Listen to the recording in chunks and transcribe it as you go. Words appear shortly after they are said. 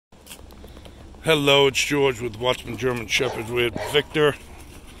Hello, it's George with Watchman German Shepherds. We had Victor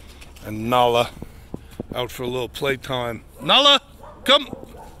and Naala out for a little playtime. Naala, come!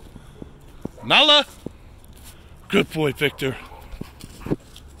 Naala! Good boy, Victor.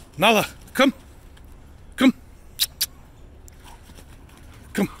 Naala, come! Come!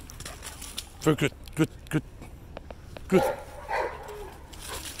 Come! Very good, good, good, good.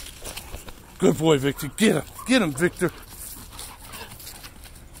 Good boy, Victor. Get him, Victor.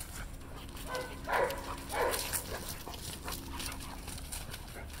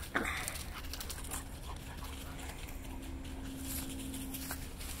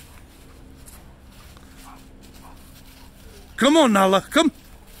 Come on, Naala, come.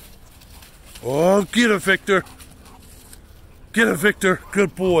 Oh, get her, Victor. Get her, Victor.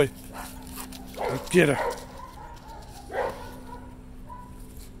 Good boy. Get her.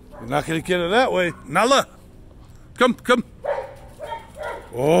 You're not going to get her that way. Naala, come, come.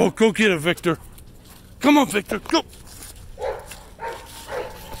 Oh, go get her, Victor. Come on, Victor, go.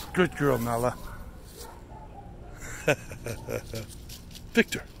 Good girl, Naala.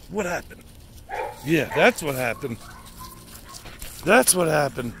 Victor, what happened? Yeah, that's what happened. That's what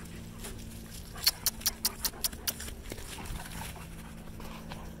happened.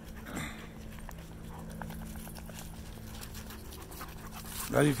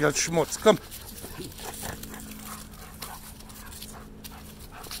 Now you got schmutz. Come.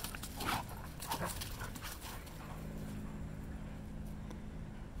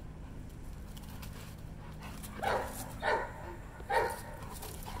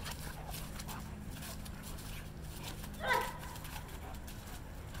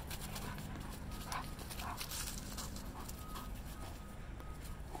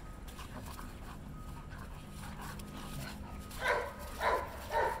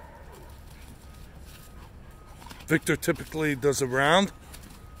 Victor typically does a round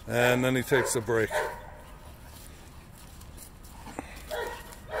and then he takes a break.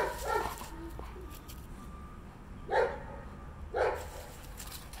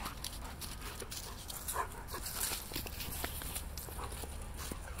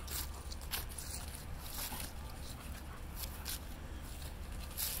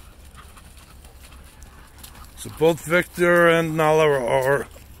 So both Victor and Naala are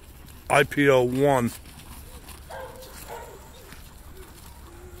IPO 1.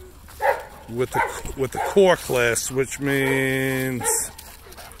 With the core class, which means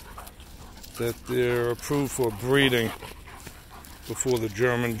that they're approved for breeding before the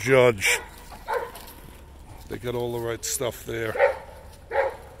German judge. They got all the right stuff there.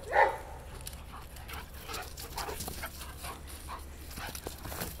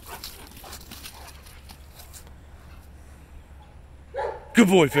 Good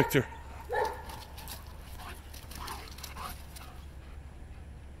boy, Victor.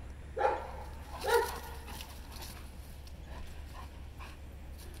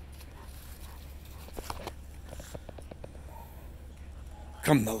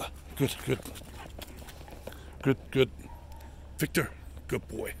 Come, Naala. Good, good. Good, good. Victor, good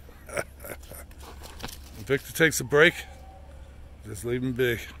boy. When Victor takes a break, just leave him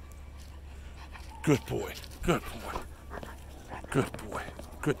big. Good boy, good boy. Good boy,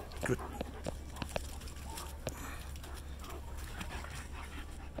 good, good.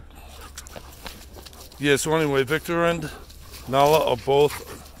 Yeah, so anyway, Victor and Naala are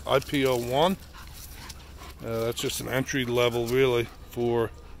both IPO 1. That's just an entry level, really, for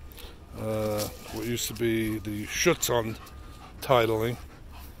what used to be the Schutzhund titling.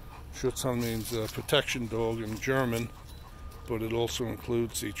 Schutzhund means protection dog in German, but it also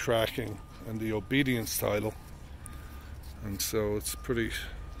includes the tracking and the obedience title. And so it's pretty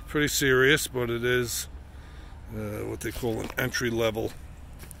serious, but it is what they call an entry level.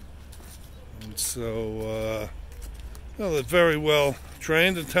 And so well, they're very well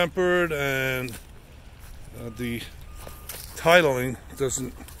trained and tempered, and the titling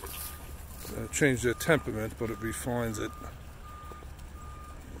doesn't change their temperament, but it refines it.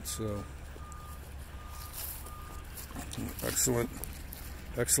 So, excellent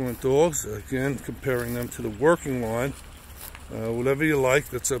dogs. Again, comparing them to the working line. Whatever you like,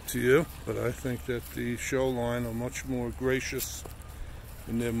 that's up to you. But I think that the Showline are much more gracious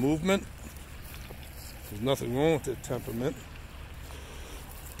in their movement. There's nothing wrong with their temperament.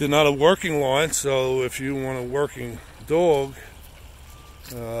 They're not a working line, so if you want a working dog,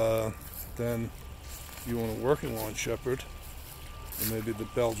 then you want a working line shepherd, or maybe the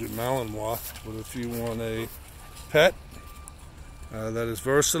Belgian Malinois. But if you want a pet that is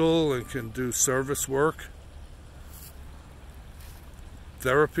versatile and can do service work,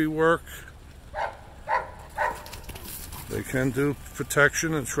 therapy work, they can do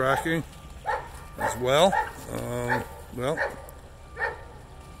protection and tracking, as well. Well,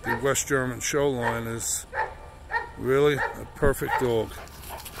 the West German Showline is really a perfect dog.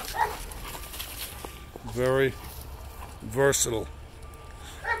 Very versatile.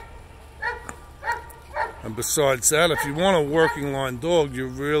 And besides that, if you want a working line dog, you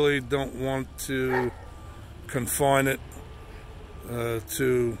really don't want to confine it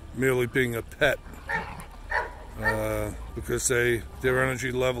to merely being a pet, because their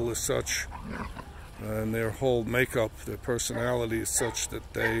energy level is such, and their whole makeup, their personality is such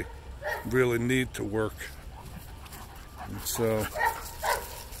that they really need to work. And so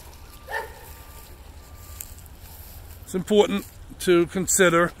it's important to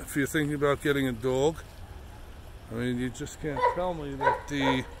consider if you're thinking about getting a dog. I mean, you just can't tell me that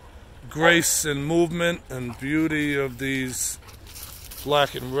the grace and movement and beauty of these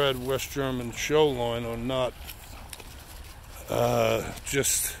black and red West German Showline are not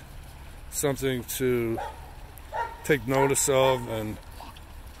just something to take notice of, and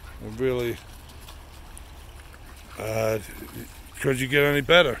really, could you get any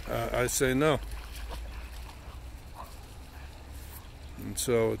better? I say no. And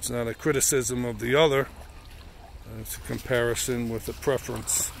so it's not a criticism of the other. It's a comparison with a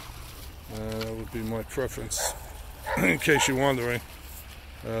preference. That would be my preference, in case you're wondering,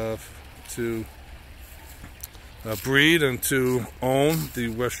 to breed and to own the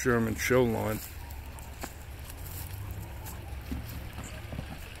West German Showline.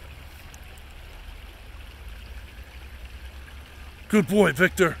 Good boy,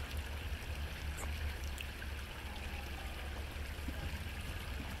 Victor.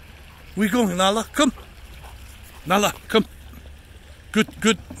 We going, Naala? Come. Naala, come. Good,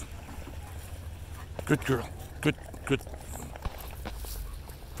 good. Good girl. Good, good.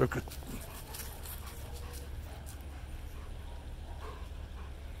 Very good.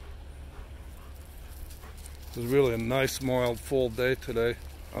 It was really a nice, mild fall day today.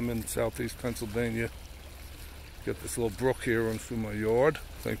 I'm in southeast Pennsylvania. Got this little brook here running through my yard.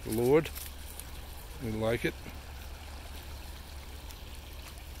 Thank the Lord. We like it.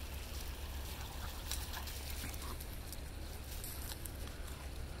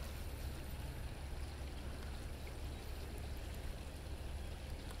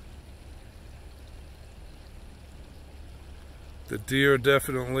 The deer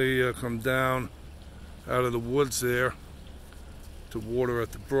definitely come down out of the woods there to water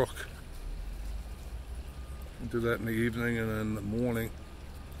at the brook. We do that in the evening and in the morning.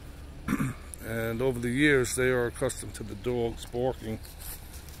 And over the years, they are accustomed to the dogs barking.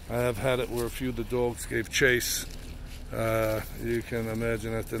 I have had it where a few of the dogs gave chase. You can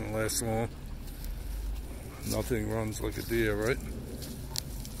imagine that didn't last long. Nothing runs like a deer, right?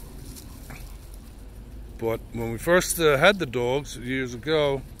 But when we first had the dogs years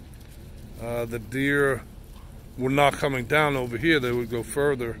ago, the deer were not coming down over here. They would go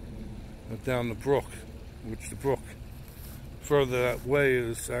further down the brook, which the brook further that way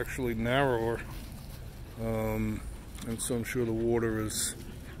is actually narrower. And so I'm sure the water is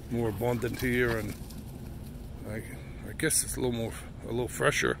more abundant here, and I guess it's a little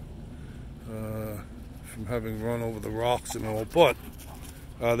fresher from having run over the rocks and all. But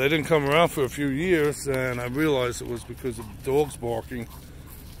they didn't come around for a few years, and I realized it was because of the dogs barking.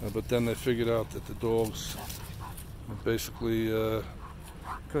 But then they figured out that the dogs basically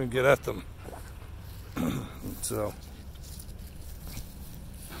couldn't get at them. So,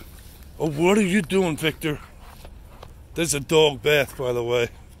 oh, what are you doing, Victor? There's a dog bath, by the way,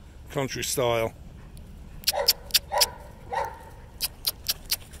 country style.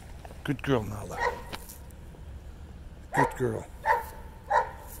 Good girl, Naala. Good girl.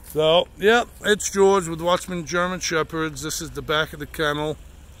 So, yeah, it's George with Watchman German Shepherds. This is the back of the kennel.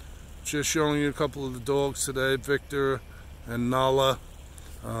 Just showing you a couple of the dogs today, Victor and Naala.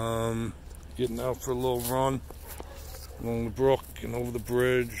 Getting out for a little run along the brook and over the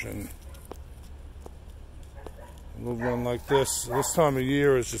bridge, and a little run like this. This time of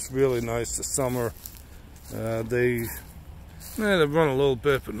year is just really nice. The summer, they run a little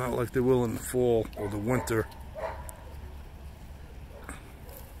bit, but not like they will in the fall or the winter.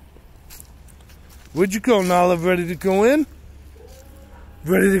 Where'd you go, Naala? Ready to go in?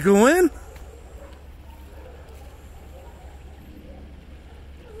 Ready to go in?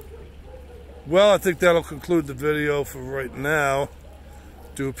 Well, I think that'll conclude the video for right now.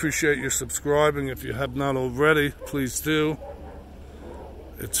 Do appreciate your subscribing. If you have not already, please do.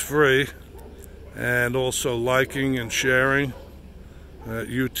 It's free. And also liking and sharing.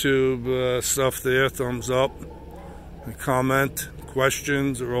 YouTube stuff there, thumbs up. And comment,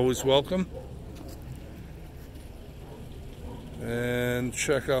 questions are always welcome. And And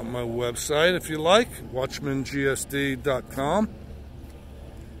check out my website if you like, watchmangsd.com.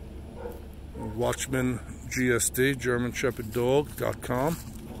 watchmangsd, German Shepherd Dog.com.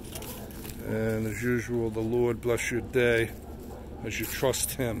 And as usual, the Lord bless your day as you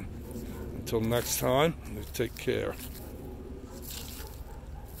trust Him. Until next time, take care.